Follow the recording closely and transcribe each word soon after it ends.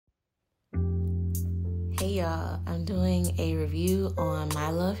Hey y'all, I'm doing a review on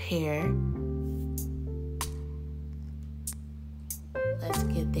My Love hair. Let's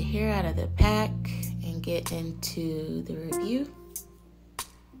get the hair out of the pack and get into the review.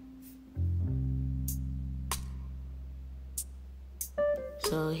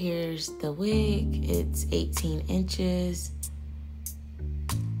 So here's the wig. It's 18 inches.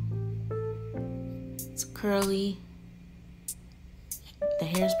 It's curly. The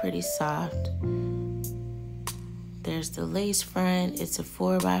hair's pretty soft. There's the lace front. It's a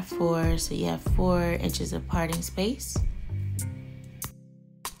 4x4, so you have 4 inches of parting space.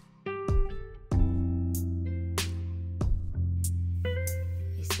 You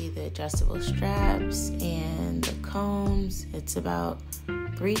see the adjustable straps and the combs. It's about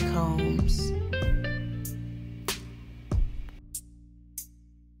 3 combs.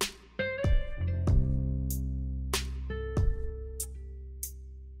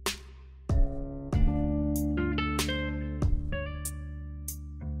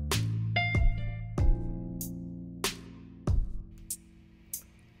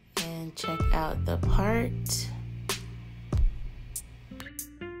 And check out the part.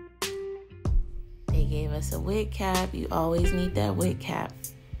 They gave us a wig cap. You always need that wig cap.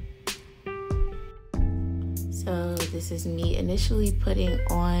 So this is me initially putting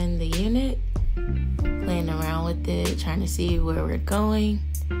on the unit, playing around with it, trying to see where we're going.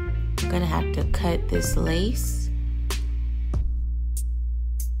 I'm gonna have to cut this lace.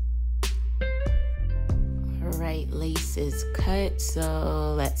 Alright, lace is cut,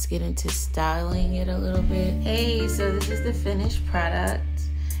 so let's get into styling it a little bit. Hey, so this is the finished product,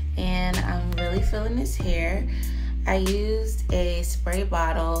 and I'm really feeling this hair. I used a spray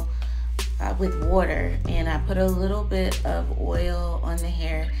bottle with water, and I put a little bit of oil on the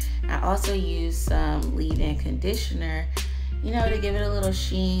hair. I also used some leave-in conditioner, you know, to give it a little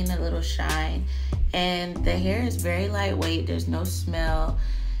sheen, a little shine. And the hair is very lightweight. There's no smell.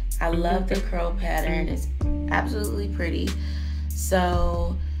 I love the curl pattern. It's absolutely pretty.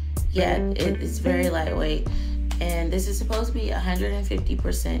 So yeah, it's very lightweight. And this is supposed to be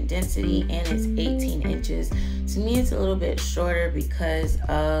 150% density, and it's 18 inches. To me, it's a little bit shorter because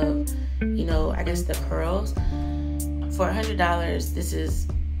of, you know, I guess the curls. For $100, this is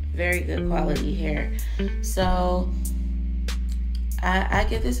very good quality hair. So I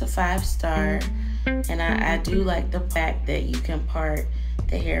give this a 5-star, and I do like the fact that you can part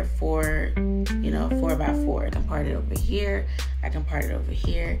the hair for, you know, 4x4. I can part it over here. I can part it over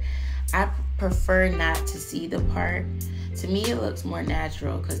here. I prefer not to see the part. To me, it looks more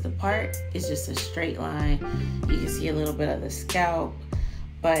natural because the part is just a straight line. You can see a little bit of the scalp,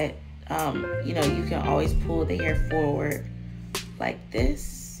 but you know, you can always pull the hair forward like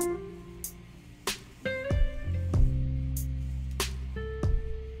this.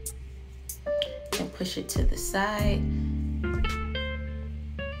 And push it to the side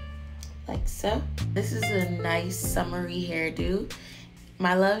like so. This is a nice summery hairdo.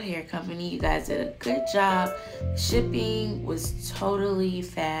 My Love Hair Company, you guys did a good job. Shipping was totally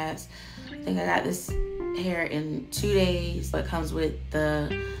fast. I think I got this hair in 2 days. It comes with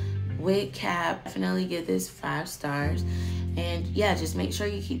the wig cap. Definitely give this 5 stars. And yeah, just make sure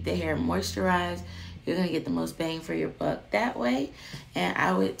you keep the hair moisturized. You're gonna get the most bang for your buck that way. And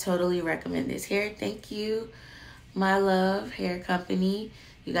I would totally recommend this hair. Thank you, My Love Hair Company.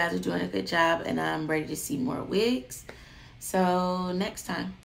 You guys are doing a good job, and I'm ready to see more wigs. So next time.